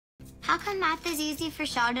How come math is easy for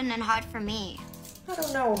Sheldon and hard for me? I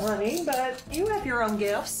don't know, honey, but you have your own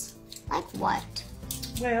gifts. Like what?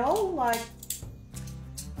 Well, like...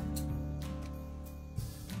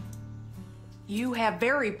 You have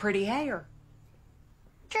very pretty hair.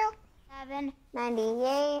 True. 7,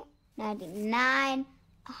 98, 99,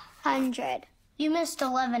 100. You missed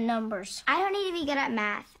 11 numbers. I don't need to be good at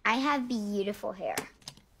math. I have beautiful hair.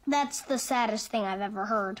 That's the saddest thing I've ever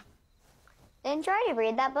heard. Didn't you already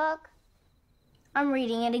read that book? I'm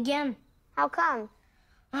reading it again. How come?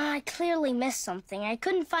 I clearly missed something. I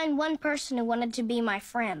couldn't find one person who wanted to be my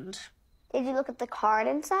friend. Did you look at the card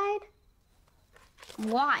inside?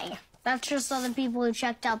 Why? That's just other people who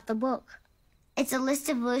checked out the book. It's a list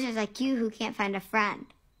of losers like you who can't find a friend.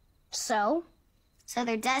 So? So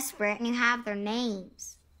they're desperate and you have their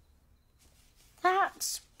names.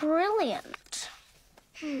 That's brilliant.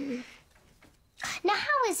 Now,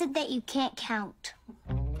 how is it that you can't count?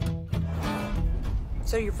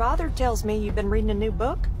 So your father tells me you've been reading a new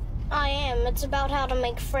book? I am. It's about how to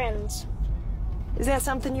make friends. Is that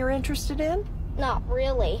something you're interested in? Not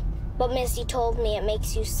really. But Missy told me it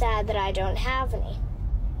makes you sad that I don't have any.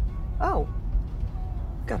 Oh.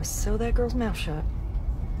 Gotta sew that girl's mouth shut.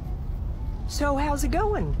 So how's it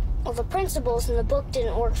going? Well, the principles in the book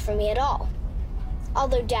didn't work for me at all.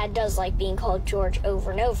 Although Dad does like being called George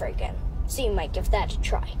over and over again, so you might give that a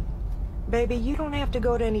try. Baby, you don't have to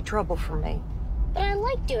go to any trouble for me. But I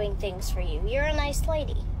like doing things for you. You're a nice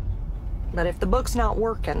lady. But if the book's not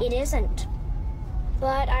working... It isn't.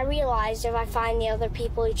 But I realized if I find the other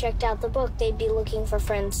people who checked out the book, they'd be looking for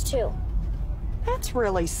friends too. That's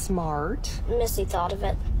really smart. Missy thought of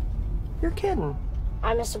it. You're kidding.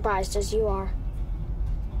 I'm as surprised as you are.